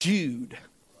Jude.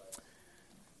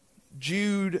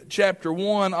 Jude chapter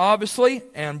 1, obviously,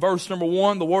 and verse number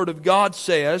 1, the Word of God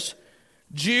says,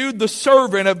 Jude, the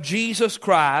servant of Jesus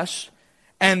Christ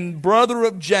and brother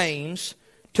of James,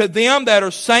 to them that are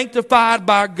sanctified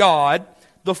by God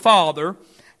the Father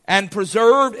and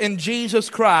preserved in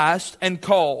Jesus Christ and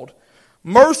called,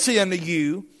 mercy unto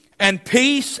you, and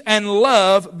peace and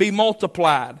love be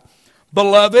multiplied.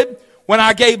 Beloved, when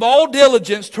I gave all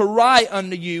diligence to write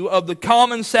unto you of the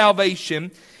common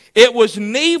salvation, it was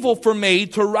needful for me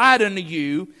to write unto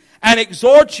you and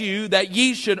exhort you that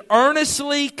ye should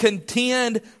earnestly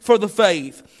contend for the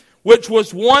faith, which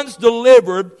was once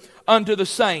delivered unto the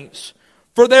saints.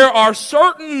 For there are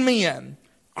certain men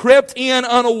crept in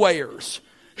unawares,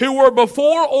 who were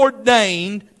before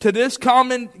ordained to this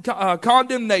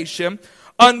condemnation,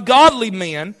 ungodly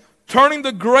men, turning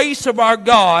the grace of our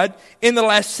God in the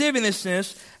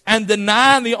lasciviousness, and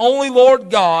denying the only Lord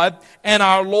God and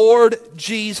our Lord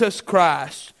Jesus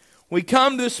Christ. We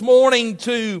come this morning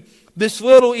to this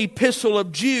little epistle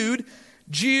of Jude.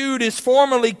 Jude is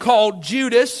formerly called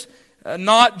Judas,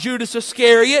 not Judas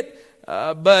Iscariot.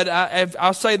 But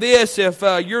I'll say this, if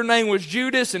your name was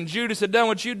Judas and Judas had done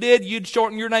what you did, you'd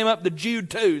shorten your name up to Jude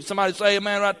too. Somebody say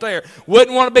amen right there.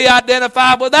 Wouldn't want to be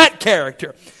identified with that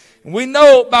character. We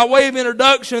know by way of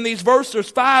introduction in these verses, there's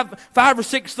five or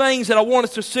six things that I want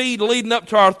us to see leading up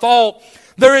to our thought.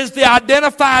 There is the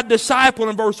identified disciple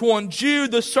in verse 1,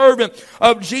 Jude, the servant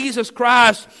of Jesus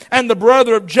Christ and the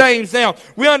brother of James. Now,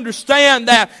 we understand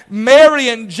that Mary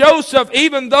and Joseph,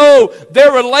 even though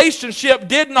their relationship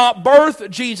did not birth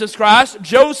Jesus Christ,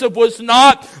 Joseph was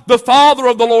not the father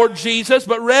of the Lord Jesus,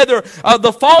 but rather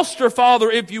the foster father,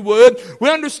 if you would.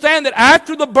 We understand that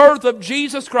after the birth of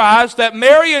Jesus Christ, that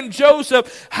Mary and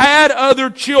Joseph had other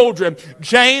children.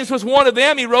 James was one of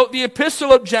them. He wrote the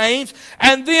epistle of James.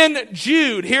 And then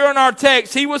Jude, here in our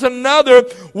text, he was another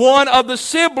one of the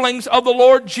siblings of the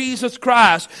Lord Jesus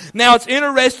Christ. Now, it's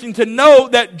interesting to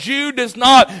note that Jude does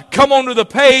not come onto the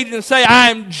page and say, I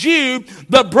am Jude,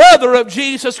 the brother of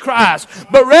Jesus Christ.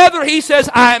 But rather, he says,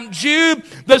 I am Jude,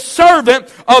 the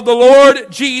servant of the Lord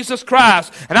Jesus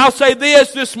Christ. And I'll say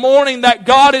this morning, that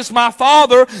God is my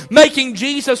Father, making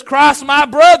Jesus Christ my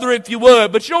brother, if you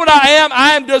would. But you know what I am?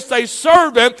 I am just a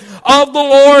servant of the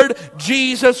Lord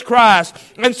Jesus Christ.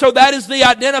 And so that is the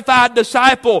identified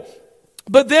disciple.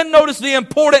 But then notice the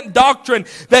important doctrine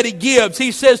that he gives.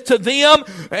 He says to them,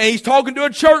 and he's talking to a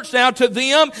church now, to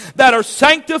them that are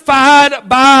sanctified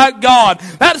by God.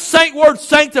 That word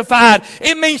sanctified,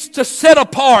 it means to set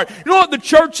apart. You know what the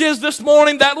church is this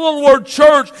morning? That little word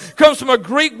church comes from a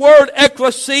Greek word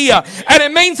ecclesia, and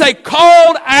it means a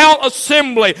called out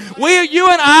assembly. You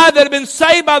and I that have been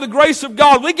saved by the grace of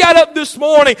God, we got up this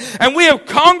morning and we have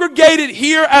congregated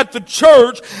here at the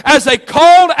church as a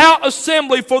called out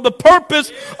assembly for the purpose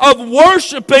of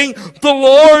worshiping the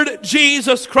Lord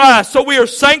Jesus Christ. So we are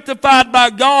sanctified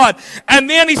by God. And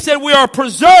then he said we are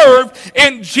preserved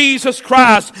in Jesus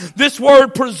Christ. This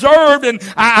word preserved, and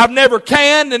I've never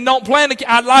canned and don't plan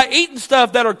to. I like eating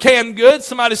stuff that are canned goods.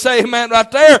 Somebody say amen right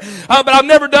there. But I've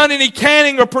never done any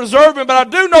canning or preserving. But I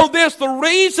do know this. The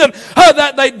reason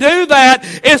that they do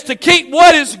that is to keep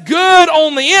what is good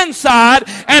on the inside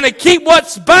and to keep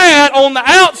what's bad on the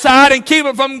outside and keep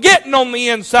it from getting on the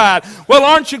inside. Well,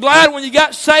 aren't you glad when you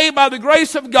got saved by the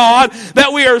grace of God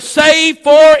that we are saved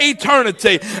for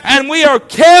eternity and we are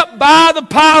kept by the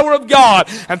power of God?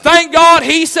 And thank God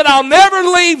he said, I'll never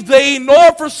leave thee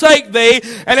nor forsake thee.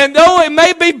 And then though it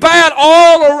may be bad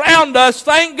all around us,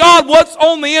 thank God what's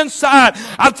on the inside.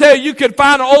 I tell you, you could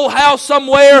find an old house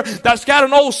somewhere that's got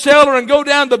an old cellar and go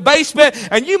down to the basement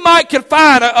and you might could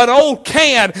find an old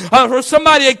can or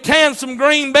somebody had canned some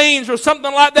green beans or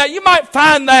something like that. You might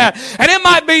find that, and it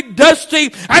might be dusty,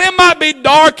 and it might be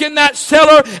dark in that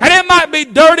cellar, and it might be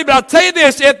dirty, but I'll tell you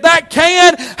this, if that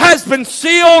can has been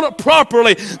sealed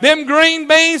properly, them green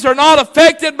beans are not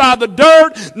affected by the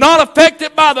dirt, not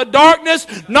affected by the darkness,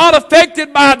 not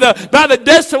affected by the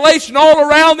desolation all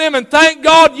around them. And thank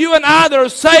God you and I that are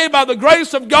saved by the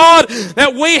grace of God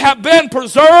that we have been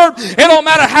preserved. It don't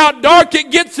matter how dark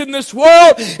it gets in this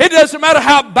world. It doesn't matter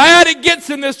how bad it gets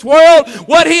in this world.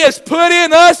 What he has put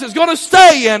in us is going to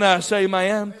stay in us.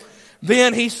 Amen.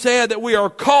 Then he said that we are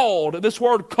called. This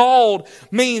word called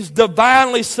means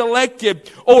divinely selected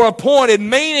or appointed,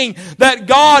 meaning that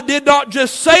God did not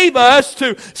just save us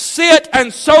to sit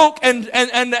and soak and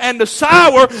to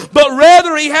sour, but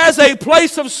rather he has a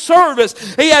place of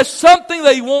service. He has something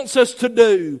that he wants us to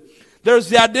do. There's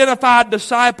the identified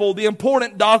disciple, the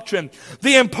important doctrine,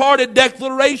 the imparted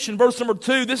declaration. Verse number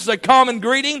 2, this is a common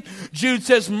greeting. Jude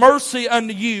says, mercy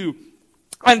unto you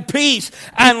and peace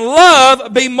and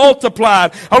love be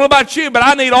multiplied. I don't know about you, but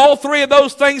I need all three of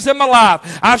those things in my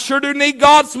life. I sure do need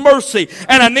God's mercy,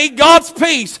 and I need God's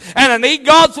peace, and I need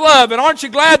God's love. And aren't you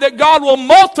glad that God will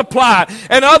multiply?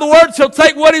 In other words, He'll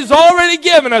take what He's already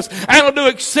given us, and He'll do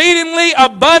exceedingly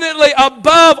abundantly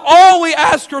above all we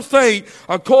ask or think,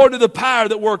 according to the power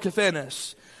that worketh in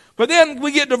us. But then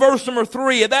we get to verse number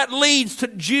 3, and that leads to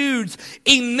Jude's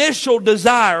initial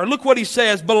desire. Look what he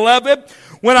says, "Beloved,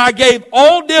 when I gave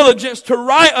all diligence to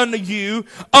write unto you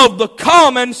of the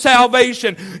common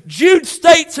salvation." Jude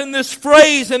states in this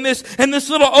phrase, in this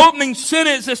little opening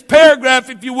sentence, this paragraph,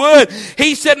 if you would,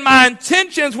 he said, "My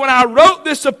intentions when I wrote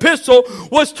this epistle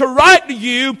was to write to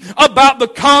you about the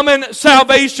common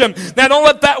salvation." Now, don't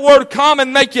let that word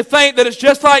common make you think that it's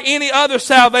just like any other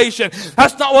salvation.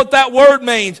 That's not what that word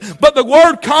means. But the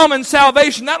word common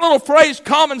salvation, that little phrase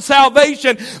common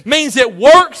salvation, means it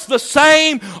works the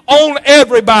same on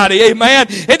everybody. Amen.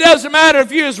 It doesn't matter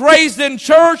if you was raised in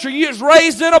church or you was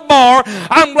raised in a bar.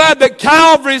 I'm glad that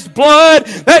Calvary's blood,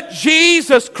 that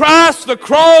Jesus Christ, the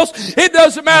cross, it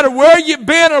doesn't matter where you've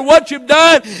been or what you've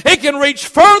done. It can reach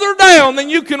further down than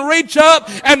you can reach up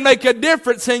and make a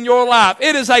difference in your life.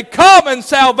 It is a common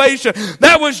salvation.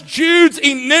 That was Jude's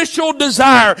initial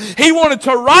desire. He wanted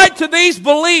to write to these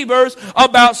believers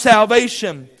about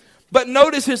salvation. But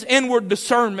notice his inward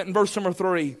discernment in verse number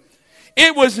 3.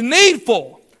 "It was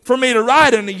needful for me to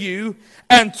write unto you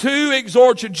and to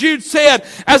exhort you." Jude said,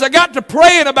 as I got to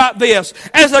praying about this,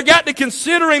 as I got to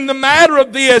considering the matter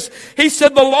of this, he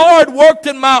said, the Lord worked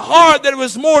in my heart that it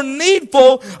was more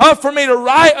needful for me to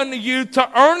write unto you to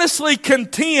earnestly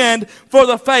contend for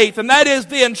the faith. And that is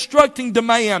the instructing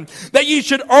demand, that you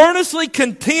should earnestly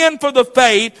contend for the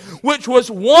faith which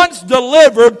was once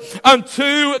delivered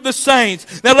unto the saints.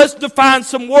 Now let's define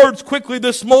some words quickly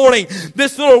this morning.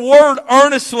 This little word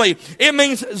earnestly, it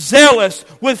means zealous,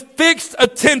 with fixed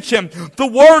attention. The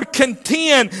word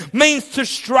contend means to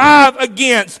strive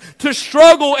against, to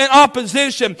struggle in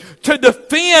opposition, to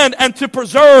defend and to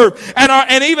preserve.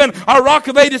 And even our Rock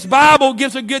of Ages Bible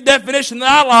gives a good definition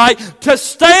that I like: to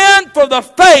stand for the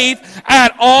faith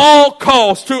at all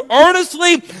costs, to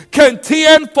earnestly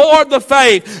contend for the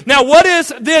faith. Now, what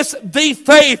is this, the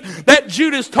faith that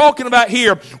Jude is talking about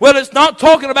here? Well, it's not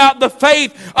talking about the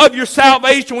faith of your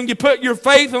salvation when you put your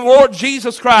faith in the Lord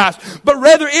Jesus Christ, but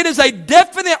rather it is a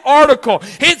definite article.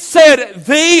 It said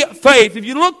the faith. If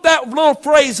you look that little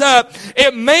phrase up,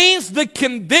 it means the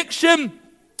conviction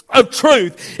of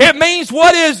truth. It means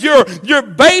what is your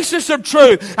basis of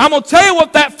truth. I'm going to tell you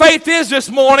what that faith is this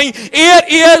morning. It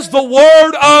is the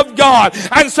Word of God.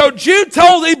 And so Jude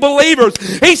told the believers,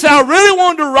 he said, I really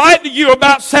wanted to write to you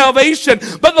about salvation,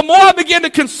 but the more I began to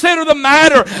consider the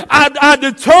matter, I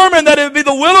determined that it would be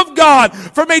the will of God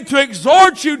for me to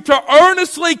exhort you to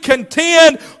earnestly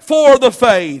contend for the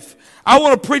faith. I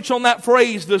want to preach on that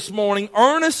phrase this morning,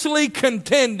 earnestly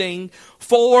contending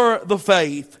for the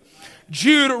faith.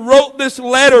 Jude wrote this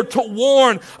letter to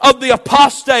warn of the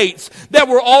apostates that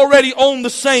were already on the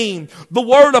scene. The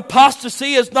word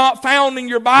apostasy is not found in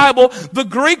your Bible. The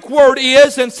Greek word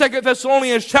is in 2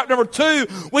 Thessalonians chapter number 2.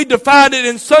 We defined it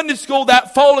in Sunday school,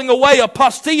 that falling away,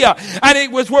 apostia. And it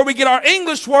was where we get our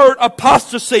English word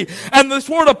apostasy. And this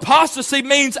word apostasy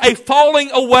means a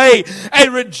falling away, a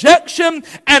rejection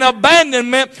and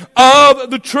abandonment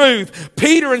of the truth.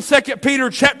 Peter in 2 Peter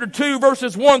chapter 2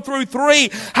 verses 1 through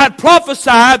 3 had prophesied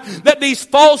that these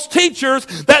false teachers,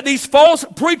 that these false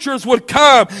preachers would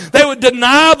come. They would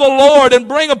deny the Lord and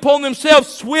bring upon themselves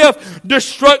swift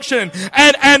destruction.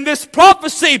 And this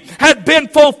prophecy had been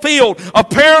fulfilled.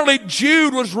 Apparently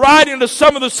Jude was writing to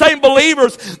some of the same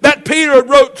believers that Peter had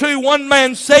wrote to, one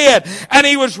man said. And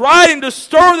he was writing to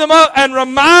stir them up and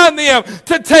remind them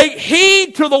to take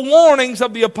heed to the warnings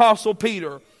of the Apostle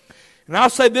Peter. And I'll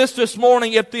say this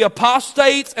morning, if the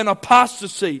apostates and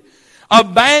apostasy,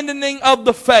 abandoning of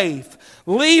the faith,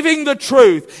 leaving the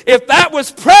truth, if that was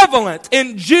prevalent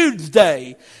in Jude's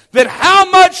day, then how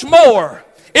much more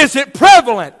is it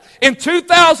prevalent in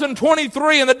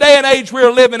 2023 in the day and age we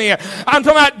are living in? I'm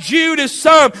talking about Jude is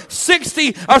some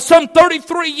 60 or some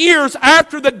 33 years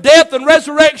after the death and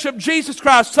resurrection of Jesus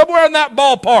Christ, somewhere in that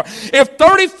ballpark. If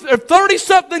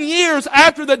 30-something years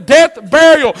after the death,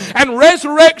 burial, and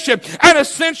resurrection and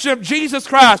ascension of Jesus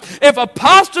Christ, if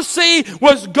apostasy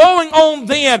was going on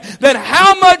then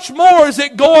how much more is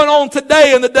it going on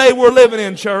today in the day we're living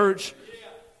in, church?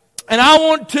 And I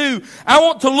want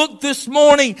to look this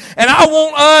morning, and I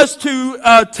want us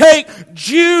to take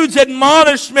Jude's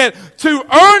admonishment to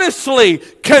earnestly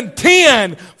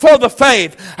contend for the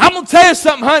faith. I'm going to tell you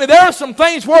something, honey. There are some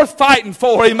things worth fighting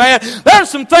for, amen. There are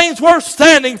some things worth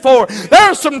standing for.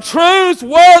 There are some truths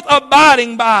worth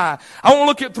abiding by. I want to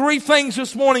look at three things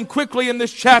this morning quickly in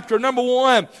this chapter. Number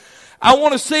one, I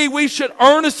want to see we should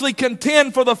earnestly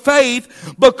contend for the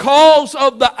faith because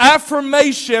of the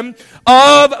affirmation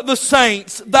of the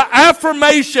saints. The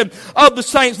affirmation of the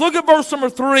saints. Look at verse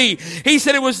number 3. He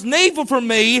said, it was needful for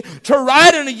me to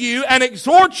write unto you and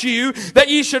exhort you that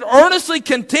ye should earnestly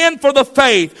contend for the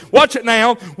faith. Watch it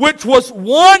now. Which was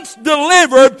once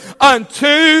delivered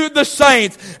unto the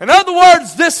saints. In other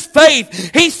words, this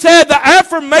faith, he said the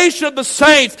affirmation of the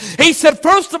saints. He said,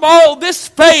 first of all, this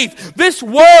faith, this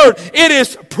word, it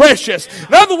is precious.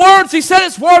 In other words, he said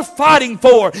it's worth fighting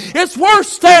for. It's worth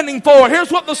standing for.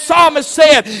 Here's what the psalmist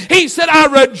said. He said, I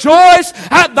rejoice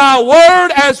at thy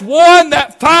word as one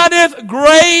that findeth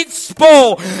great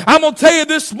spoil. I'm going to tell you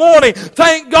this morning,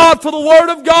 thank God for the word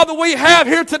of God that we have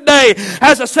here today.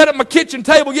 As I sat at my kitchen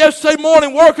table yesterday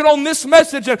morning working on this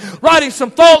message and writing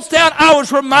some thoughts down, I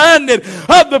was reminded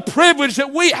of the privilege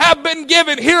that we have been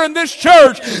given here in this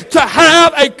church to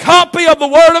have a copy of the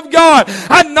word of God.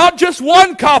 And not just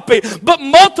one copy, but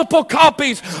multiple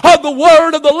copies of the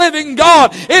word of the living God.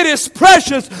 It is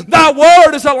precious. Thy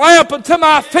word is a lamp unto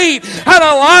my feet and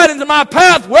a light unto my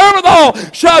path.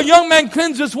 Wherewithal shall a young man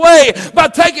cleanse his way? By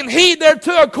taking heed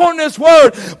thereto according to his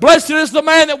word. Blessed is the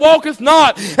man that walketh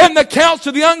not in the counsel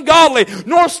of the ungodly,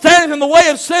 nor standeth in the way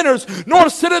of sinners, nor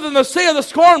sitteth in the seat of the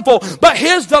scornful. But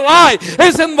his delight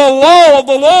is in the law of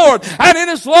the Lord, and in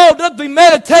his law doth he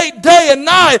meditate day and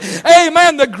night.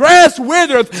 Amen. The grass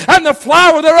withereth, and the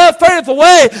flower thereof fadeth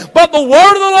away, but the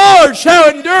word of the Lord shall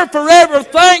endure forever.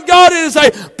 Thank God, it is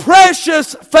a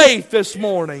precious faith this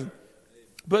morning.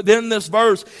 But then this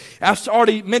verse, I've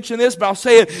already mentioned this, but I'll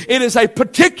say it. It is a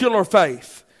particular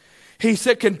faith. He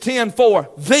said, contend for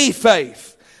the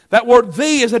faith. That word "the"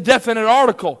 is a definite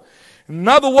article. In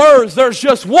other words, there's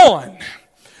just one.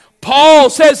 Paul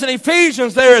says in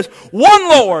Ephesians there is one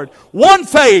Lord, one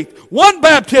faith, one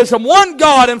baptism, one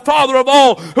God and Father of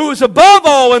all, who is above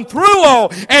all and through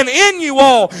all and in you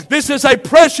all. This is a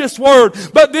precious word,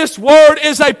 but this word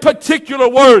is a particular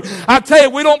word. I tell you,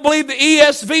 we don't believe the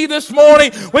ESV this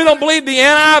morning. We don't believe the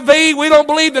NIV. We don't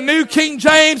believe the New King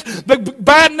James. The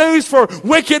bad news for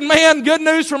wicked men, good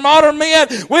news for modern men.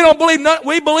 We don't believe none.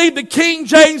 We believe the King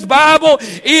James Bible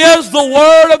is the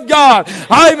Word of God.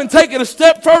 I even take it a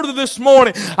step further this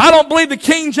morning. I don't believe the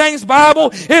King James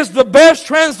Bible is the best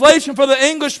translation for the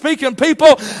English-speaking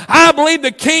people. I believe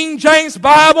the King James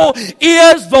Bible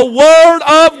is the Word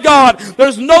of God.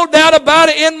 There's no doubt about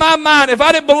it in my mind. If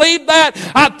I didn't believe that,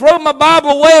 I'd throw my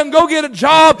Bible away and go get a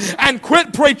job and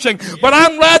quit preaching. But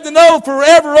I'm glad to know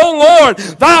forever, oh Lord,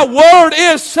 thy Word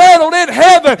is settled in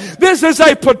heaven. This is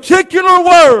a particular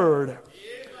Word.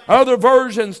 Other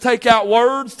versions take out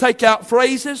words, take out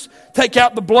phrases, take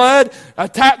out the blood,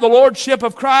 attack the lordship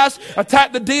of Christ,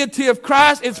 attack the deity of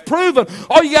Christ. It's proven.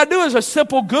 All you got to do is a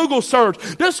simple Google search.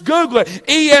 Just Google it.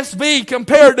 ESV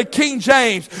compared to King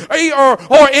James, or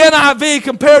NIV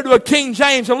compared to a King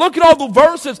James, and look at all the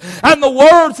verses and the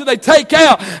words that they take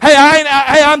out. Hey,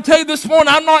 I'm telling you this morning,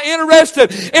 I'm not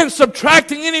interested in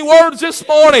subtracting any words this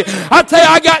morning. I tell you,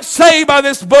 I got saved by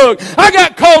this book. I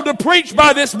got called to preach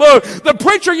by this book. The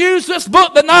preacher used this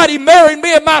book the night he married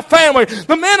me and my family.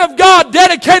 The men of God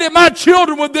dedicated my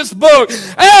children with this book.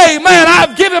 Amen.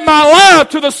 I've given my life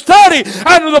to the study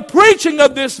and to the preaching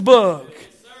of this book.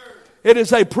 It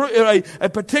is a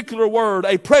particular word,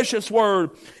 a precious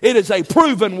word. It is a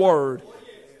proven word.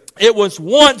 It was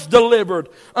once delivered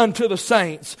unto the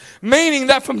saints. Meaning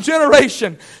that from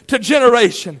generation to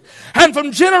generation, and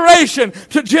from generation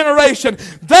to generation,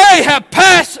 they have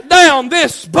passed down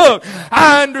this book.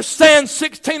 I understand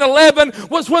 1611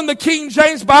 was when the King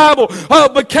James Bible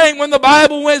when the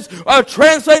Bible was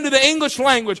translated to the English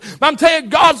language. But I'm telling you,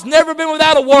 God's never been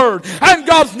without a word. And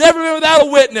God's never been without a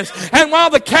witness. And while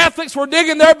the Catholics were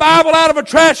digging their Bible out of a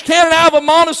trash can and out of a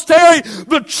monastery,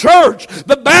 the church,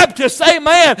 the Baptists,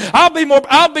 amen,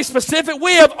 I'll be specific.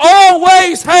 We have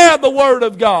always had the Word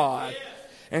of God.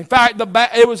 In fact,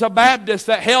 it was a Baptist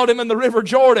that held him in the River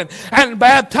Jordan and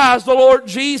baptized the Lord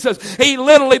Jesus. He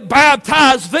literally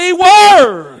baptized the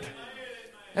Word.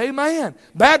 Amen.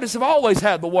 Baptists have always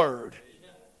had the Word.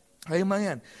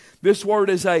 Amen. This Word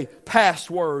is a past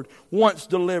word, once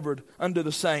delivered unto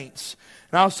the saints.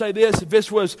 And I'll say this, if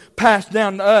this was passed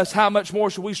down to us, how much more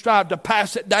should we strive to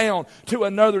pass it down to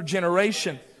another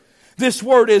generation? This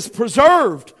word is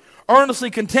preserved.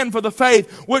 Earnestly contend for the faith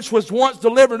which was once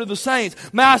delivered to the saints.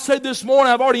 May I say this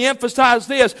morning, I've already emphasized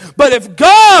this, but if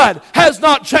God has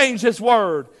not changed His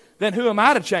word, then who am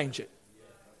I to change it?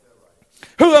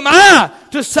 Who am I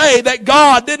to say that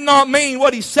God did not mean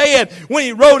what He said when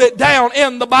He wrote it down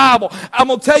in the Bible? I'm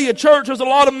going to tell you, church, there's a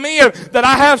lot of men that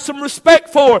I have some respect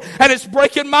for, and it's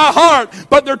breaking my heart,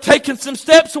 but they're taking some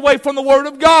steps away from the Word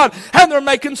of God, and they're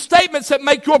making statements that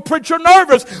make your preacher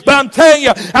nervous. But I'm telling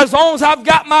you, as long as I've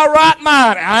got my right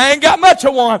mind, I ain't got much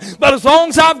of one, but as long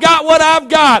as I've got what I've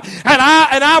got,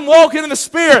 and I'm walking in the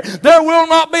Spirit, there will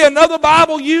not be another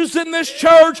Bible used in this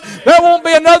church. There won't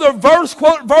be another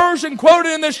version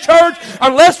quoted in this church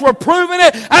unless we're proving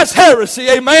it as heresy.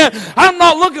 Amen. I'm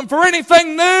not looking for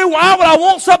anything new. Why would I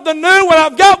want something new when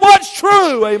I've got what's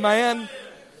true? Amen.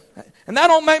 And that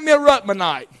don't make me a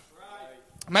Ruckmanite.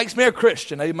 It makes me a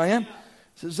Christian. Amen.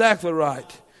 That's exactly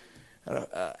right.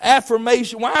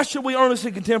 Affirmation. Why should we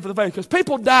earnestly contend for the faith? Because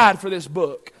people died for this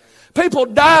book. People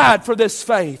died for this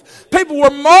faith. People were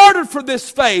martyred for this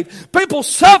faith. People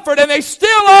suffered, and they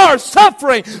still are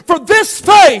suffering for this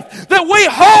faith that we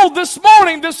hold this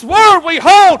morning, this word we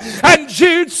hold. And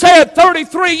Jude said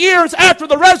 33 years after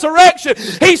the resurrection,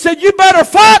 he said, you better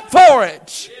fight for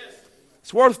it.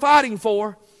 It's worth fighting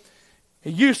for.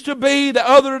 It used to be the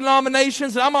other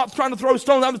denominations, and I'm not trying to throw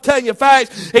stones, I'm telling you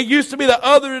facts. It used to be the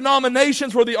other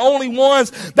denominations were the only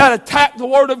ones that attacked the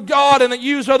Word of God and that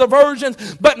used other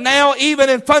versions. But now, even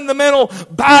in fundamental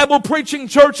Bible preaching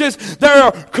churches,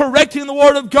 they're correcting the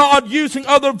Word of God using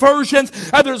other versions.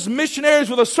 And there's missionaries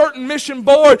with a certain mission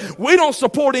board. We don't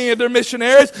support any of their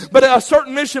missionaries, but a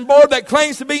certain mission board that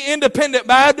claims to be independent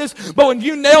Baptists. But when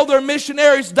you nail their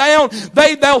missionaries down,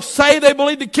 they'll say they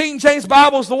believe the King James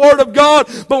Bible is the Word of God.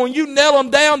 But when you nail them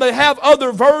down, they have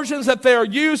other versions that they are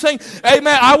using.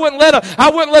 Amen. I wouldn't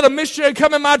let a missionary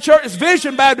come in my church. It's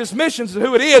Vision Baptist Missions is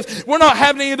who it is. We're not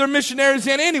having any of their missionaries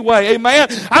in anyway. Amen.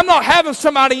 I'm not having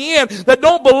somebody in that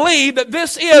don't believe that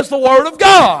this is the Word of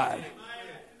God.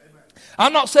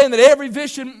 I'm not saying that every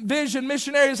vision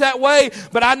missionary is that way,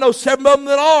 but I know several of them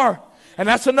that are. And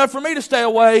that's enough for me to stay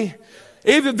away.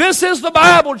 Either this is the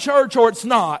Bible, church, or it's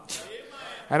not.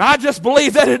 And I just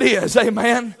believe that it is.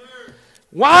 Amen.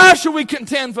 Why should we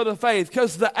contend for the faith?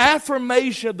 Because the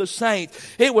affirmation of the saints,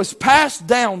 it was passed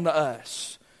down to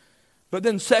us. But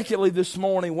then secondly this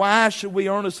morning, why should we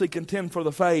earnestly contend for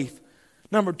the faith?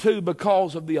 Number 2,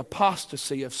 because of the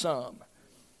apostasy of some.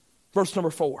 Verse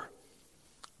number 4.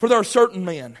 For there are certain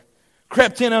men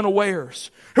crept in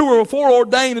unawares, who were before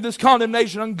ordained to this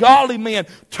condemnation, ungodly men,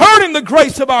 turning the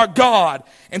grace of our God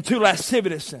into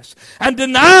lasciviousness, and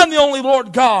denying the only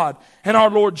Lord God and our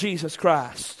Lord Jesus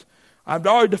Christ. I've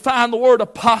already defined the word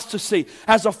apostasy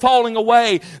as a falling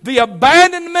away, the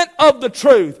abandonment of the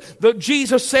truth. That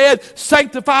Jesus said,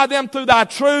 sanctify them through thy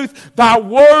truth. Thy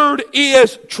word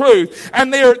is truth.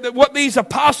 And what these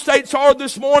apostates are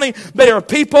this morning, they are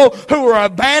people who are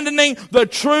abandoning the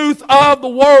truth of the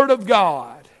word of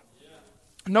God.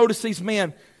 Notice these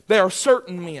men, they are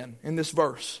certain men in this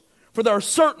verse. For there are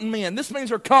certain men. This means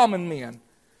they're common men.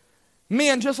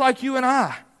 Men just like you and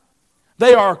I.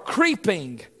 They are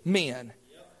creeping men.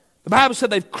 The Bible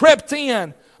said they've crept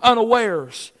in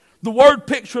unawares. The word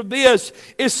picture of this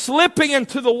is slipping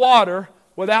into the water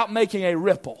without making a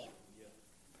ripple.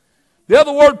 The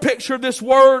other word picture of this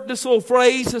word, this little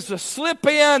phrase, is to slip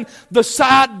in the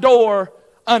side door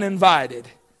uninvited.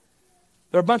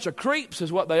 They're a bunch of creeps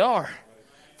is what they are.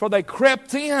 For they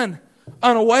crept in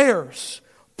unawares.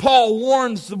 Paul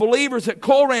warns the believers at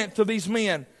Corinth of these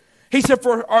men. He said,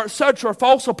 for such are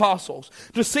false apostles,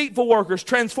 deceitful workers,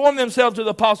 transform themselves to the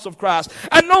apostles of Christ.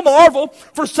 And no marvel,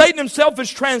 for Satan himself is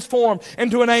transformed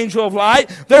into an angel of light.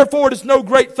 Therefore it is no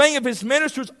great thing if his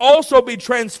ministers also be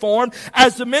transformed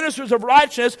as the ministers of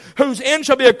righteousness, whose end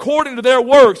shall be according to their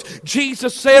works.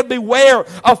 Jesus said, beware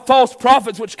of false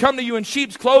prophets which come to you in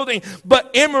sheep's clothing,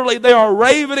 but inwardly they are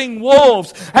ravening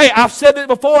wolves. Hey, I've said it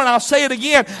before and I'll say it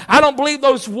again. I don't believe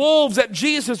those wolves that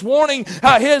Jesus is warning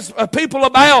his people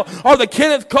about are the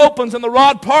Kenneth Copelands and the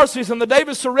Rod Parseys and the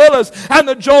David Cirillas and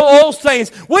the Joel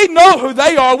Osteens. We know who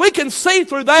they are. We can see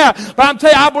through that. But I'm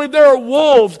telling you, I believe there are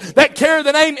wolves that carry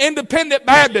the name Independent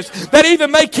Baptist, that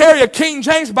even may carry a King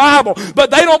James Bible,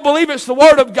 but they don't believe it's the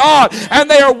Word of God. And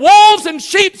they are wolves in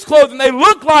sheep's clothing. They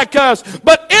look like us,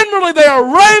 but inwardly they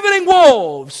are ravening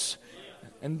wolves.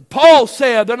 And Paul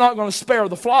said they're not going to spare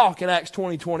the flock in Acts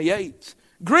 20:28.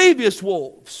 Grievous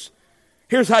wolves.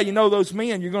 Here's how you know those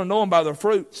men. You're going to know them by their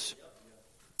fruits.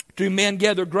 Do men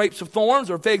gather grapes of thorns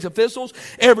or figs of thistles?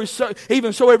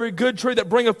 Even so, every good tree that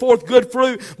bringeth forth good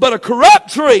fruit, but a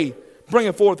corrupt tree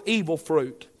bringeth forth evil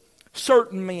fruit.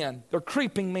 Certain men, they're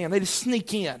creeping men. They just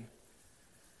sneak in.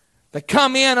 They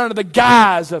come in under the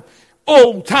guise of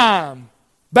old-time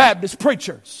Baptist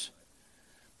preachers.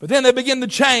 But then they begin to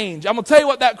change. I'm going to tell you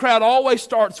what that crowd always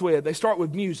starts with. They start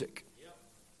with music.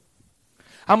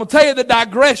 I'm going to tell you the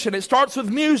digression. It starts with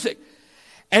music.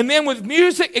 And then with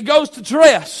music, it goes to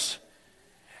dress.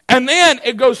 And then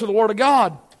it goes to the Word of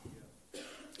God.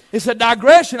 It's a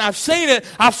digression. I've seen it.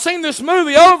 I've seen this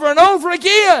movie over and over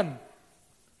again.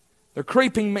 They're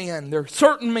creeping men. They're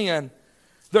certain men.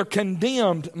 They're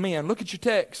condemned men. Look at your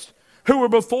text. Who were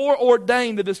before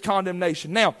ordained to this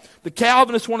condemnation. Now, the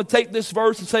Calvinists want to take this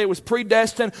verse and say it was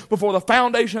predestined before the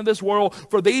foundation of this world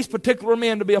for these particular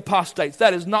men to be apostates.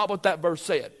 That is not what that verse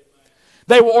said.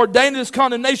 They were ordained to this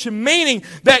condemnation, meaning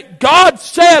that God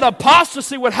said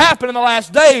apostasy would happen in the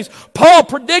last days. Paul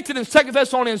predicted in 2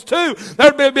 Thessalonians 2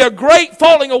 there would be a great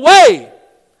falling away.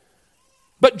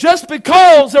 But just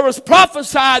because there was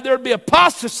prophesied there would be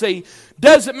apostasy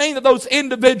doesn't mean that those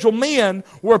individual men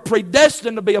were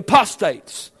predestined to be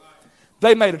apostates.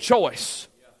 They made a choice.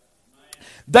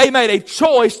 They made a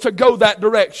choice to go that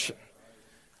direction.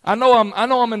 I know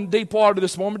I'm in deep water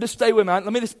this morning, but just stay with me.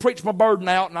 Let me just preach my burden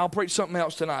out and I'll preach something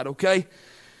else tonight, okay?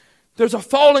 There's a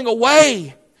falling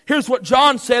away. Here's what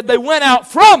John said. They went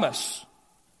out from us,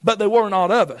 but they were not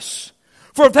of us.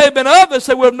 For if they had been of us,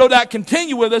 they would have no doubt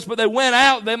continued with us, but they went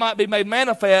out, they might be made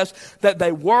manifest that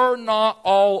they were not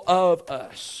all of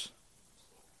us.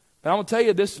 But I'm going to tell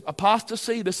you, this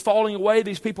apostasy, this falling away,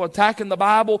 these people attacking the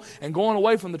Bible and going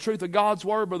away from the truth of God's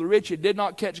Word, Brother Rich, it did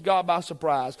not catch God by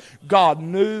surprise. God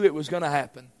knew it was going to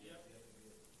happen.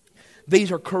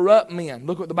 These are corrupt men.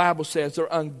 Look what the Bible says. They're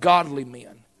ungodly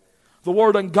men. The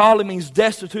word ungodly means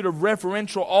destitute of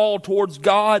referential all towards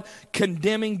God,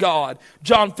 condemning God.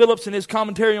 John Phillips in his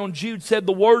commentary on Jude said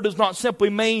the word does not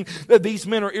simply mean that these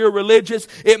men are irreligious.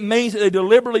 It means that they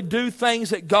deliberately do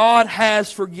things that God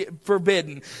has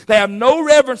forbidden. They have no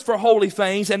reverence for holy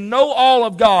things and know all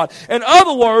of God. In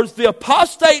other words, the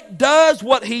apostate does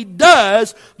what he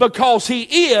does because he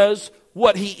is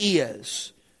what he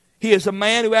is. He is a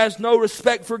man who has no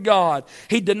respect for God.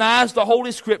 He denies the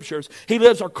Holy Scriptures. He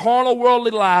lives a carnal,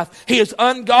 worldly life. He is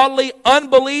ungodly,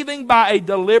 unbelieving by a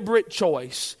deliberate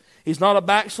choice. He's not a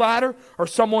backslider or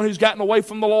someone who's gotten away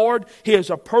from the Lord. He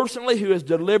is a person who has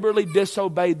deliberately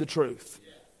disobeyed the truth.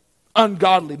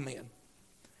 Ungodly men.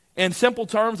 In simple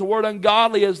terms, the word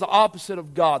ungodly is the opposite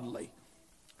of godly.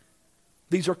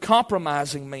 These are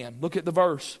compromising men. Look at the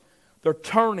verse. They're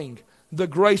turning the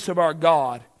grace of our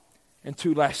God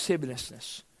into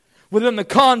lasciviousness. Within the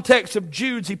context of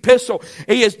Jude's epistle,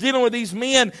 he is dealing with these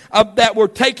men that were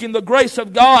taking the grace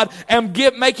of God and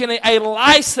making it a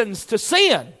license to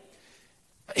sin.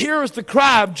 Here is the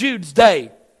cry of Jude's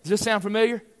day. Does this sound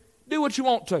familiar? Do what you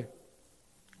want to.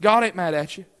 God ain't mad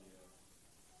at you.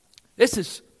 This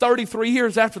is 33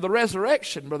 years after the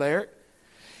resurrection, Brother Eric.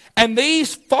 And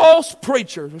these false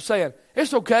preachers are saying,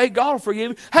 it's okay, God will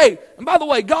forgive you. Hey, and by the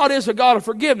way, God is a God of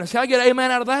forgiveness. Can I get an amen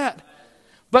out of that?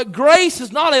 But grace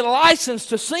is not a license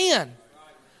to sin.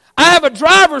 I have a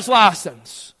driver's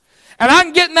license. And I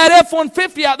can get in that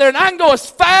F-150 out there and I can go as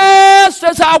fast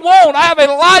as I want. I have a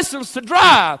license to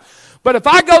drive. But if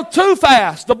I go too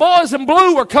fast, the boys in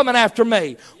blue are coming after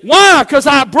me. Why? Because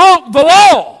I broke the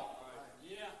law.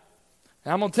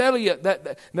 And I'm going to tell you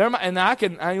that and I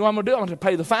can, you know what I'm going to do? I'm going to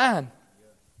pay the fine.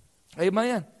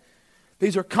 Amen.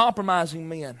 These are compromising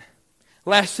men.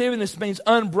 Lasciviousness means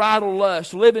unbridled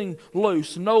lust, living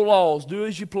loose, no laws, do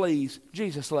as you please.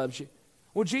 Jesus loves you.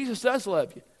 Well, Jesus does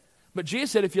love you. But Jesus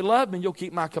said, if you love me, you'll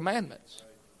keep my commandments.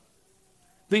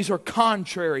 These are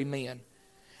contrary men.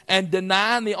 And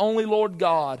denying the only Lord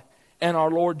God and our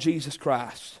Lord Jesus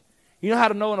Christ. You know how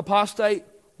to know an apostate?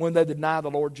 When they deny the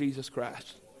Lord Jesus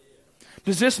Christ.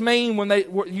 Does this mean when they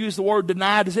use the word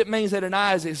deny, does it mean they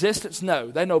deny his existence? No,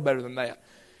 they know better than that.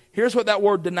 Here's what that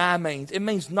word deny means. It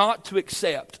means not to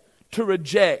accept, to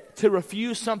reject, to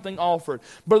refuse something offered.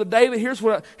 Brother David, here's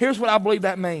what I believe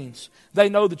that means. They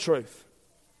know the truth.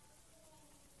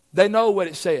 They know what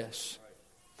it says.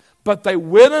 But they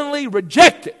willingly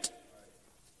reject it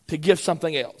to give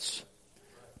something else.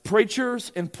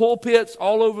 Preachers in pulpits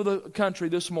all over the country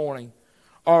this morning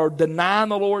are denying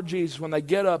the Lord Jesus when they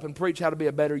get up and preach how to be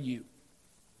a better you.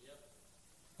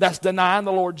 That's denying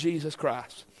the Lord Jesus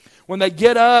Christ. When they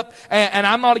get up, and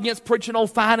I'm not against preaching on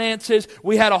finances.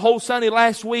 We had a whole Sunday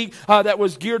last week that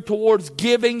was geared towards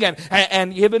giving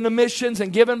and giving to missions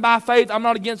and giving by faith. I'm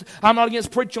not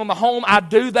against preaching on the home. I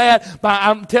do that, but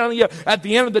I'm telling you, at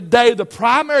the end of the day, the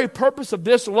primary purpose of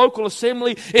this local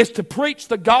assembly is to preach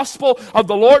the gospel of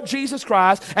the Lord Jesus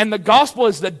Christ, and the gospel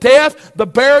is the death, the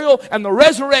burial, and the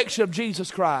resurrection of Jesus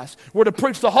Christ. We're to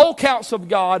preach the whole counsel of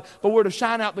God, but we're to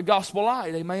shine out the gospel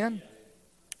light. Amen.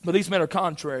 But these men are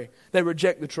contrary. They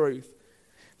reject the truth.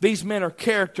 These men are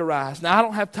characterized. Now, I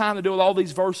don't have time to deal with all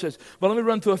these verses, but let me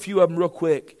run through a few of them real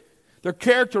quick. They're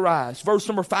characterized. Verse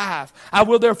number 5. I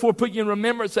will therefore put you in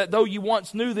remembrance that though you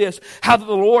once knew this, how that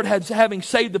the Lord, having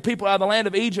saved the people out of the land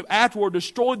of Egypt, afterward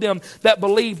destroyed them that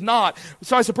believed not.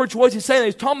 So I said, preacher, what's he saying?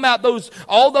 He's talking about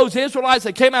all those Israelites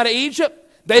that came out of Egypt.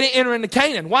 They didn't enter into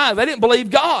Canaan. Why? They didn't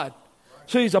believe God.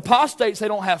 So these apostates, they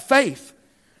don't have faith.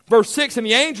 Verse 6, and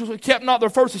the angels who kept not their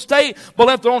first estate, but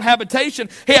left their own habitation,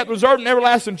 he hath reserved in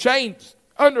everlasting chains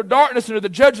under darkness under the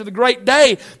judge of the great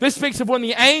day. This speaks of when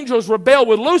the angels rebel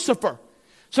with Lucifer.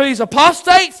 So these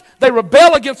apostates, they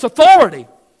rebel against authority.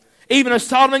 Even as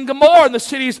Sodom and Gomorrah and the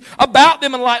cities about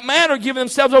them in like manner, giving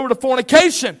themselves over to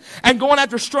fornication and going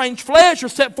after strange flesh, are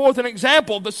set forth an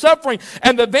example of the suffering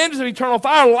and the vengeance of eternal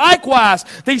fire. Likewise,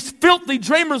 these filthy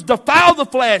dreamers defile the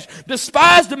flesh,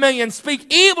 despise dominion,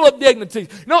 speak evil of dignity.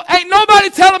 No, ain't nobody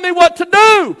telling me what to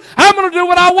do. I'm going to do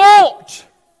what I want.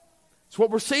 It's what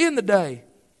we're seeing today.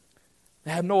 They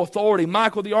have no authority.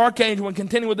 Michael the archangel, when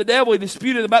contending with the devil, he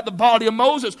disputed about the body of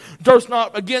Moses, durst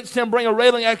not against him bring a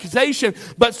railing accusation,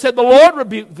 but said, the Lord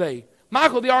rebuke thee.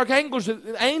 Michael the archangel is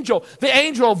the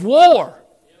angel of war.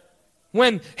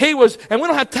 When he was, and we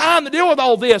don't have time to deal with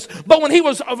all this, but when he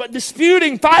was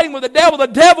disputing, fighting with the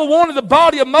devil wanted the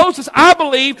body of Moses, I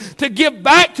believe, to give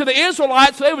back to the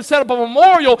Israelites so they would set up a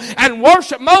memorial and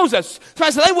worship Moses. So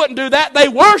I said they wouldn't do that. They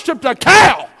worshiped a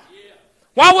cow.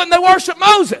 Why wouldn't they worship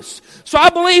Moses? So I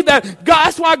believe that God,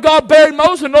 that's why God buried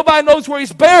Moses and nobody knows where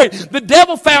he's buried. The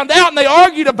devil found out and they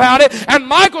argued about it, and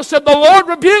Michael said, the Lord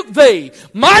rebuke thee.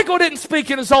 Michael didn't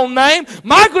speak in his own name.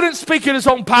 Michael didn't speak in his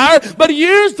own power, but he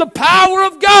used the power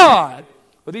of God.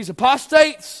 But these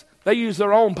apostates, they use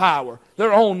their own power,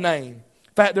 their own name.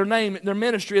 In fact, their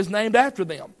ministry is named after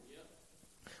them.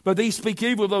 But these speak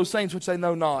evil of those things which they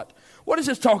know not. What is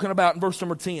this talking about in verse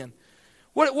number 10?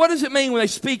 What does it mean when they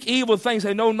speak evil of things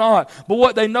they know not, but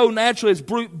what they know naturally is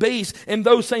brute beasts, and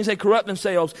those things they corrupt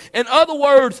themselves? In other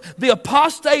words, the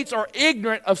apostates are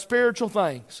ignorant of spiritual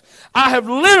things. I have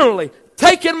literally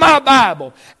taken my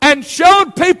Bible and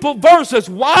showed people verses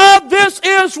why this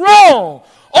is wrong,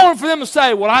 only for them to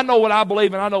say, well, I know what I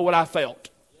believe and I know what I felt.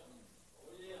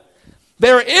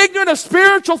 They're ignorant of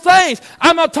spiritual things.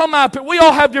 I'm not talking about, we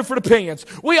all have different opinions.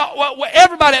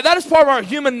 Everybody, that is part of our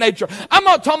human nature. I'm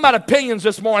not talking about opinions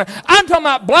this morning. I'm talking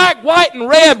about black, white, and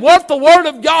red, what the Word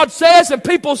of God says, and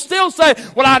people still say,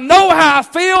 well, I know how I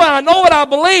feel, and I know what I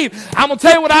believe. I'm going to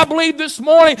tell you what I believe this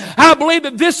morning. I believe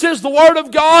that this is the Word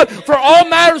of God for all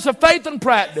matters of faith and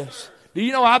practice. Do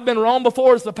you know I've been wrong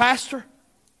before as the pastor?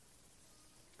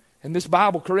 And this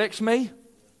Bible corrects me.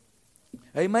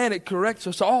 Amen. It corrects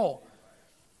us all.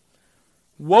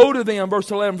 Woe to them, verse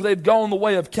 11, for they've gone the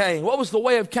way of Cain. What was the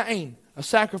way of Cain? A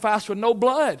sacrifice with no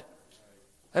blood.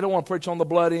 They don't want to preach on the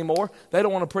blood anymore. They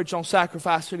don't want to preach on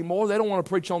sacrifice anymore. They don't want to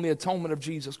preach on the atonement of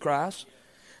Jesus Christ.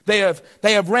 They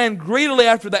have ran greedily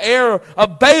after the error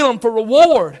of Balaam for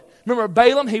reward. Remember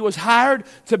Balaam? He was hired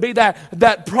to be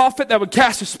that prophet that would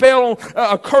cast a spell on,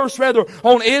 a curse rather,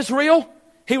 on Israel.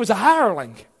 He was a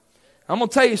hireling. I'm going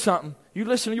to tell you something. You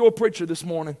listen to your preacher this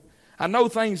morning. I know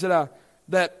things that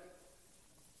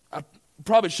I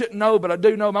probably shouldn't know, but I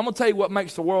do know. I'm going to tell you what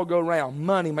makes the world go round.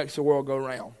 Money makes the world go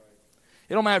round.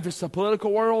 It don't matter if it's the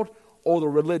political world or the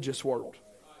religious world.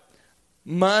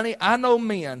 Money. I know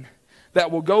men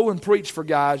that will go and preach for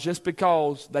guys just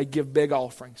because they give big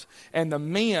offerings. And the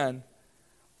men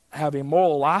have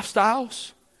immoral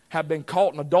lifestyles, have been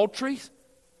caught in adultery,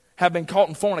 have been caught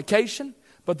in fornication,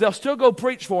 but they'll still go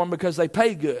preach for them because they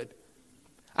pay good.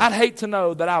 I'd hate to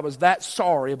know that I was that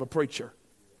sorry of a preacher,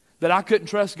 that I couldn't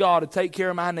trust God to take care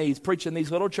of my needs preaching these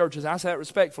little churches. And I say that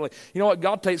respectfully. You know what?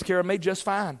 God takes care of me just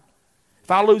fine. If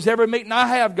I lose every meeting I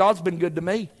have, God's been good to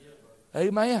me.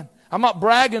 Amen. I'm not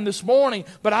bragging this morning,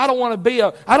 but I don't want to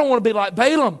be like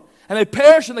Balaam. And they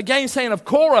perished in the gainsaying of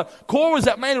Korah. Korah was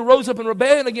that man who rose up in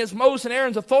rebellion against Moses and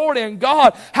Aaron's authority, and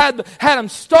God had him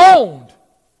stoned.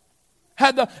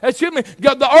 I got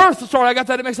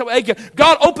that mixed up with Achan.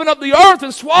 God opened up the earth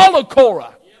and swallowed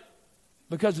Korah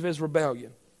because of his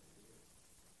rebellion.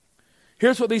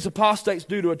 Here's what these apostates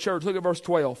do to a church. Look at verse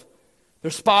 12.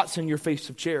 They're spots in your feasts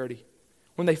of charity.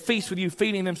 When they feast with you,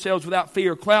 feeding themselves without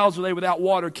fear, clouds are they without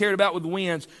water, carried about with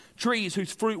winds, trees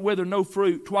whose fruit wither no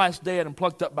fruit, twice dead and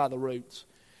plucked up by the roots.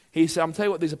 He said, I'm going to tell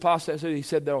you what these apostates do. He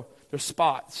said they're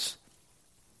spots.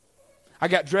 I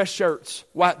got dress shirts,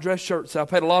 white dress shirts that I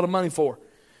paid a lot of money for.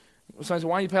 Somebody said,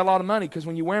 why do you pay a lot of money? Because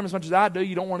when you wear them as much as I do,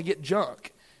 you don't want to get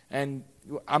junk. And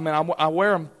I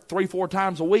wear them 3-4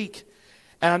 times a week.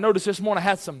 And I noticed this morning I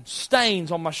had some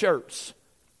stains on my shirts.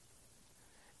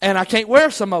 And I can't wear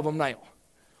some of them now.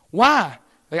 Why?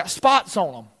 They got spots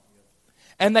on them.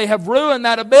 And they have ruined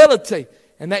that ability.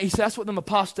 And he said, that's what them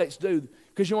apostates do.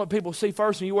 Because you know what people see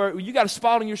first? When you got a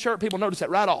spot on your shirt, people notice that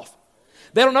right off.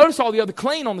 They don't notice all the other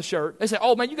clean on the shirt. They say,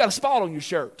 oh man, you got a spot on your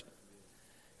shirt.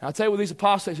 And I'll tell you what these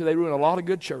apostates do, they ruin a lot of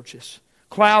good churches.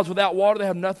 Clouds without water, they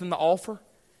have nothing to offer.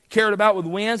 Carried about with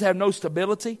winds, they have no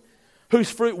stability.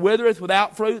 Whose fruit withereth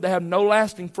without fruit, they have no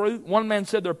lasting fruit. One man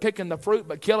said they're picking the fruit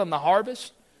but killing the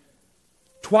harvest.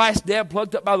 Twice dead,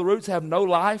 plucked up by the roots, have no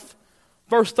life.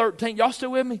 Verse 13, y'all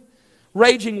still with me?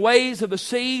 Raging waves of the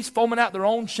seas, foaming out their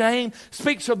own shame,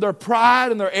 speaks of their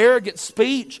pride and their arrogant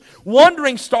speech.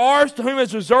 Wandering stars, to whom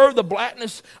is reserved the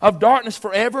blackness of darkness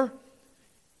forever.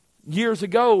 Years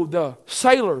ago, the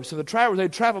sailors and the travelers,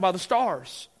 they'd travel by the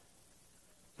stars.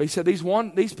 But he said these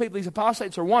people, these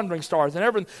apostates, are wandering stars.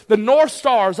 And the North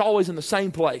Star is always in the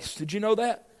same place. Did you know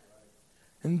that?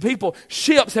 And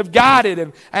ships have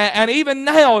guided, and even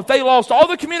now, if they lost all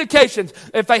the communications,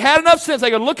 if they had enough sense,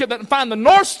 they could look at that and find the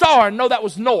North Star and know that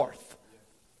was north.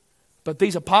 But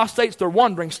these apostates, they're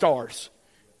wandering stars.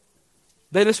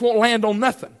 They just won't land on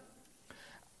nothing.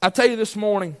 I tell you this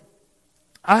morning,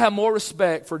 I have more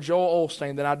respect for Joel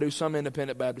Osteen than I do some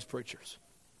independent Baptist preachers.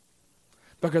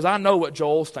 Because I know what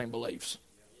Joel Osteen believes.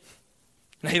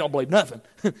 Now, he don't believe nothing,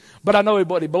 but I know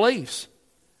what he believes.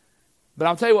 But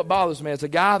I'll tell you what bothers me is a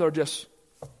guy that'll just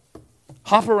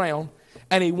hop around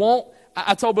and he won't.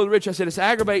 I told Brother Rich, I said, it's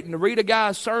aggravating to read a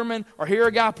guy's sermon or hear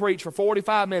a guy preach for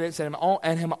 45 minutes and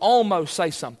him almost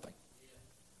say something.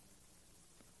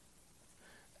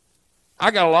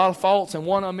 I got a lot of faults, and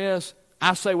one of them is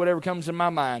I say whatever comes in my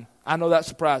mind. I know that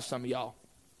surprised some of y'all.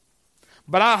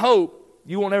 But I hope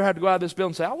you won't ever have to go out of this building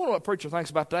and say, I wonder what preacher thinks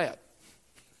about that.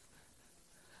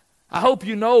 I hope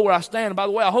you know where I stand. And by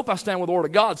the way, I hope I stand where the Word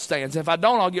of God stands. If I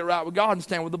don't, I'll get right with God and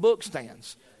stand where the book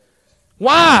stands.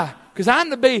 Why? Because I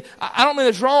don't mean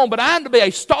this wrong, but I'm to be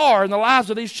a star in the lives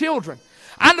of these children.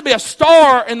 I'm to be a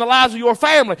star in the lives of your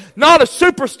family. Not a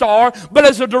superstar, but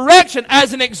as a direction,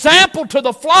 as an example to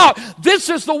the flock. This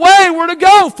is the way we're to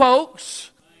go,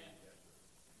 folks.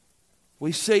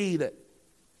 We see that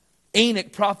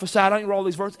Enoch prophesied, I don't read all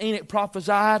these verses, Enoch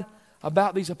prophesied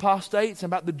about these apostates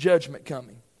and about the judgment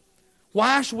coming.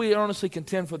 Why should we earnestly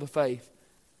contend for the faith?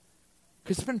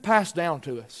 Because it's been passed down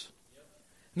to us.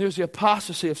 And there's the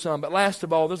apostasy of some. But last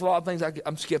of all, there's a lot of things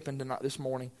I'm skipping tonight this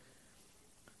morning.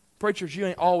 Preachers, you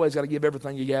ain't always got to give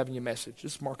everything you have in your message.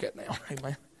 Just mark that down.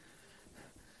 Amen.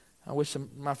 I wish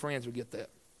my friends would get that.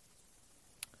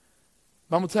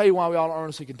 But I'm going to tell you why we ought to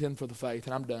earnestly contend for the faith,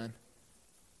 and I'm done.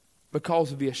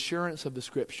 Because of the assurance of the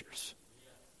Scriptures.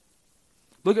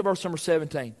 Look at verse number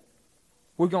 17.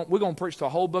 We're going to preach the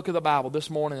whole book of the Bible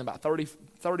this morning in about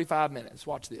 35 minutes.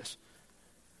 Watch this.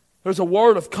 There's a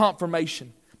word of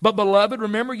confirmation. But beloved,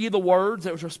 remember ye the words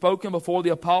that were spoken before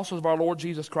the apostles of our Lord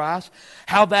Jesus Christ,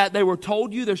 how that they were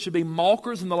told you there should be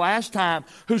mockers in the last time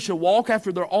who shall walk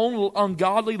after their own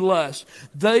ungodly lust.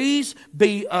 These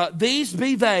be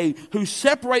they who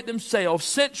separate themselves,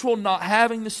 sensual, not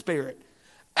having the Spirit.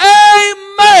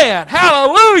 Amen!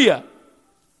 Hallelujah!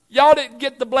 Y'all didn't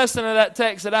get the blessing of that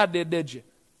text that I did you?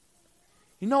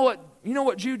 You know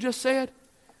what Jude just said?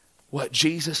 What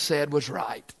Jesus said was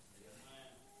right.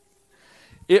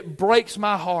 It breaks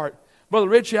my heart. Brother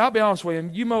Richie, I'll be honest with you,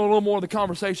 you know a little more of the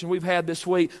conversation we've had this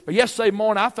week. But yesterday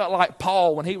morning, I felt like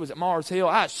Paul when he was at Mars Hill.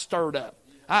 I was stirred up.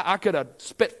 I could have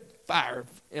spit fire.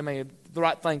 I mean, the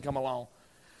right thing come along.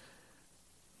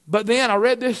 But then I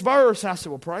read this verse, and I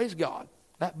said, well, praise God.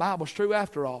 That Bible's true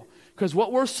after all. Because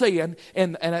what we're seeing,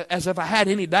 and as if I had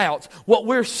any doubts, what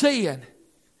we're seeing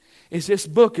is this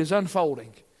book is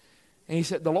unfolding. And he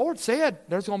said, the Lord said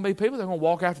there's going to be people that are going to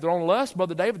walk after their own lust.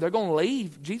 Brother David, they're going to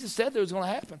leave. Jesus said that was going to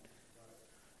happen.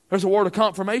 There's a word of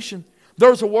confirmation.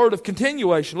 There's a word of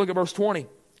continuation. Look at verse 20.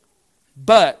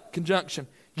 But, conjunction,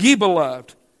 ye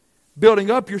beloved, building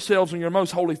up yourselves in your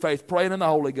most holy faith, praying in the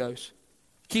Holy Ghost.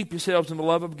 Keep yourselves in the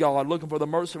love of God, looking for the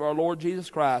mercy of our Lord Jesus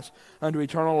Christ unto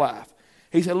eternal life.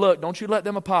 He said, look, don't you let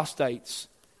them apostates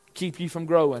keep you from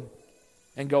growing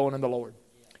and going in the Lord.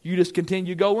 You just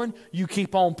continue going. You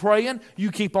keep on praying.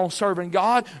 You keep on serving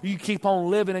God. You keep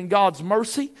on living in God's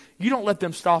mercy. You don't let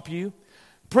them stop you.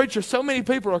 Preacher, so many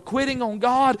people are quitting on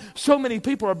God. So many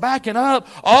people are backing up.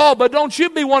 Oh, but don't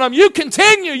you be one of them. You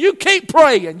continue. You keep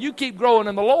praying. You keep growing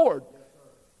in the Lord.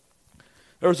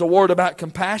 There's a word about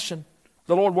compassion.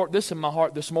 The Lord worked this in my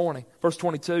heart this morning. Verse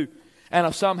 22. And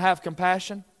if some have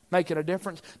compassion, making a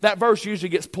difference. That verse usually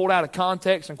gets pulled out of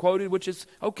context and quoted, which is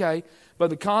okay. But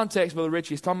the context, Brother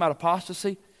Richie, is talking about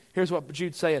apostasy. Here's what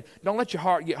Jude said. Don't let your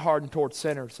heart get hardened towards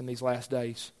sinners in these last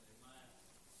days.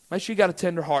 Make sure you got a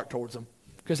tender heart towards them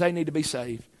because they need to be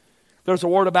saved. There's a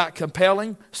word about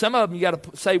compelling. Some of them you got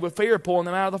to say with fear, pulling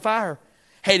them out of the fire.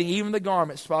 Hating even the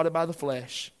garment spotted by the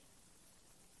flesh.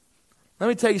 Let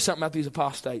me tell you something about these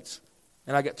apostates.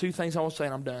 And I got two things I want to say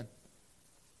and I'm done.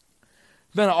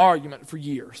 Been an argument for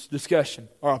years, discussion.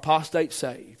 Are apostates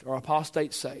saved? Are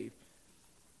apostates saved?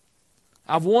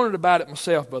 I've wondered about it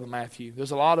myself, Brother Matthew.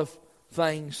 There's a lot of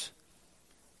things.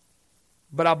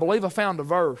 But I believe I found a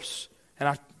verse. And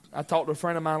I talked to a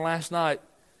friend of mine last night.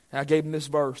 And I gave him this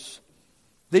verse.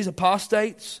 These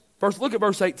apostates. First, look at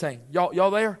verse 18.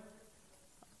 Y'all there?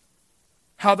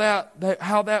 How that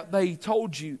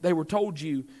they were told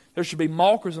you there should be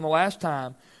mockers in the last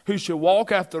time who should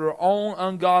walk after their own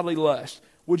ungodly lust.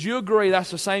 Would you agree that's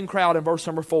the same crowd in verse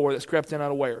number 4 that's crept in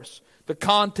unawares? The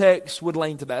context would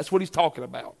lean to that. That's what he's talking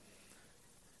about.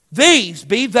 These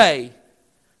be they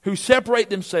who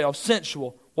separate themselves,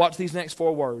 sensual. Watch these next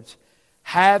 4 words.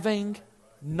 Having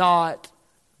not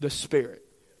the Spirit.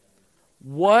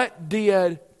 What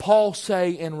did Paul say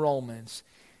in Romans?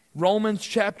 Romans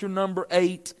chapter number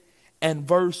 8 and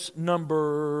verse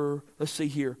number, let's see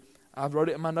here. I wrote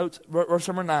it in my notes, verse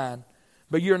number 9.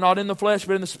 But you are not in the flesh,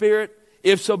 but in the Spirit.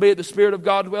 If so be it the Spirit of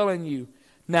God dwell in you.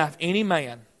 Now if any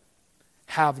man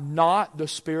have not the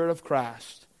Spirit of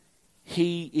Christ,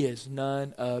 he is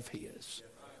none of his.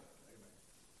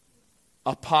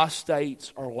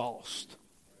 Apostates are lost.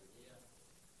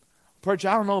 Preacher,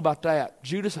 I don't know about that.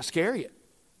 Judas Iscariot.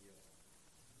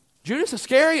 Judas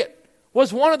Iscariot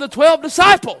was one of the 12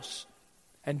 disciples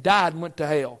and died and went to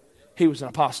hell. He was an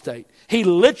apostate. He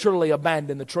literally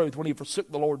abandoned the truth when he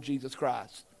forsook the Lord Jesus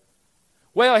Christ.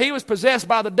 Well, he was possessed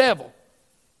by the devil.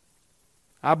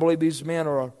 I believe these men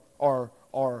are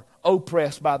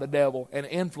oppressed by the devil and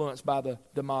influenced by the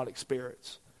demonic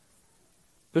spirits.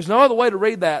 There's no other way to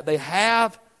read that. They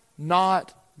have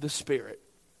not the Spirit.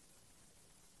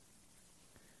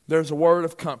 There's a word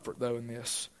of comfort, though, in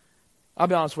this. I'll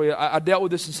be honest with you. I dealt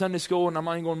with this in Sunday school, and I'm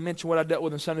not even going to mention what I dealt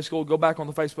with in Sunday school. Go back on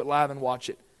the Facebook Live and watch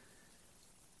it.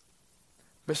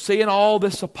 But seeing all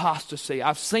this apostasy,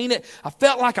 I've seen it. I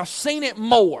felt like I've seen it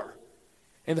more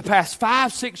in the past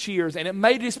 5-6 years, and it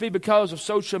may just be because of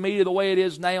social media the way it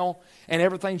is now, and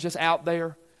everything's just out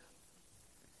there.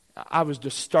 I was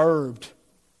disturbed.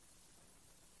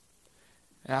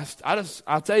 And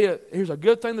I'll tell you, here's a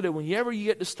good thing to do. Whenever you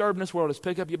get disturbed in this world, is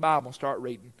pick up your Bible and start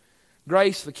reading.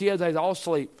 Grace, the kids, they was all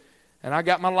asleep. And I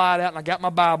got my light out and I got my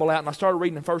Bible out and I started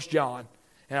reading in 1 John.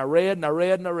 And I read and I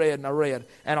read and I read and I read.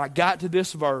 And I got to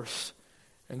this verse.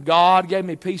 And God gave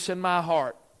me peace in my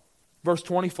heart. Verse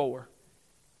 24.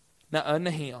 Now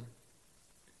unto him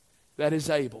that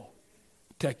is able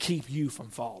to keep you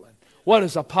from falling. What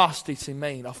does apostasy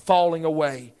mean? A falling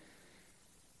away.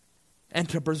 And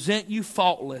to present you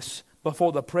faultless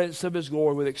before the presence of His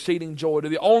glory with exceeding joy. To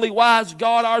the only wise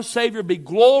God our Savior be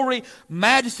glory,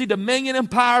 majesty, dominion, and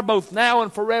power both now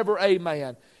and forever.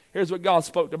 Amen. Here's what God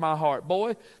spoke to my heart.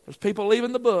 Boy, there's people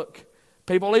leaving the book.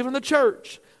 People leaving the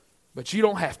church. But you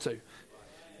don't have to.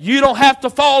 You don't have to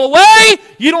fall away.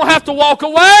 You don't have to walk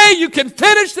away. You can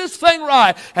finish this thing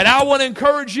right. And I want to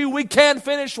encourage you, we can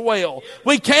finish well.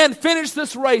 We can finish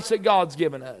this race that God's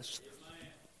given us.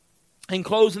 In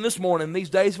closing this morning, these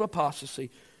days of apostasy,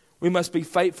 we must be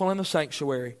faithful in the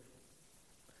sanctuary.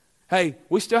 Hey,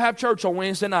 we still have church on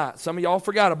Wednesday night. Some of y'all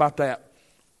forgot about that.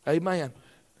 Amen.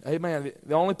 Amen.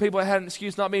 The only people that had an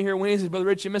excuse not being here Wednesday is Brother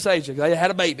Richie and Miss Asia. They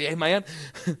had a baby. Amen.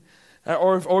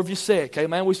 or if you're sick.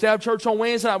 Amen. We still have church on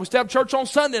Wednesday night. We still have church on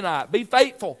Sunday night. Be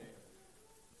faithful.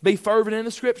 Be fervent in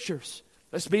the Scriptures.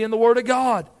 Let's be in the Word of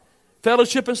God.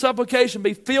 Fellowship and supplication.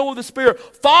 Be filled with the Spirit.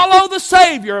 Follow the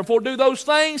Savior. If we'll do those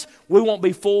things, we won't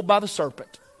be fooled by the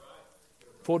serpent.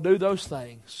 If we'll do those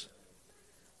things.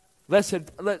 Let's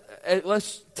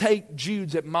take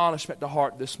Jude's admonishment to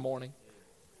heart this morning.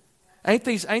 Ain't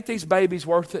these babies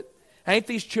worth it? Ain't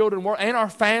these children worth? Ain't our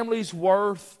families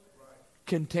worth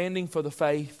contending for the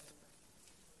faith?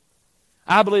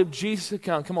 I believe Jesus could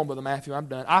come. Come on, Brother Matthew, I'm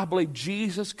done. I believe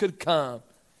Jesus could come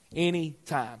any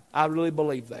time. I really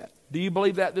believe that. Do you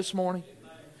believe that this morning?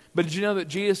 But did you know that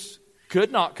Jesus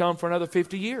could not come for another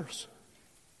 50 years?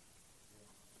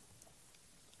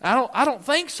 I don't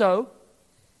think so,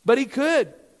 but He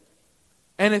could.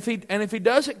 And if he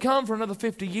doesn't come for another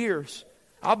 50 years,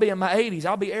 I'll be in my 80s.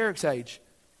 I'll be Eric's age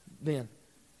then.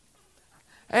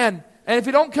 And if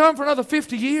He don't come for another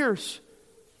 50 years,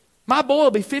 my boy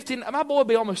will be 50. My boy will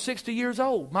be almost 60 years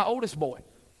old. My oldest boy.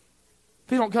 If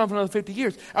He don't come for another 50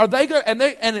 years, are they going?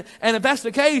 And if that's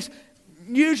the case,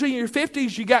 usually in your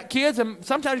 50s you got kids, and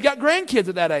sometimes you got grandkids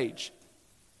at that age.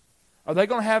 Are they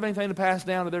going to have anything to pass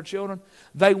down to their children?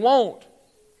 They won't,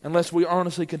 unless we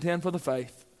earnestly contend for the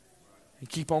faith and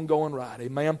keep on going right.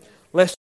 Amen. Let's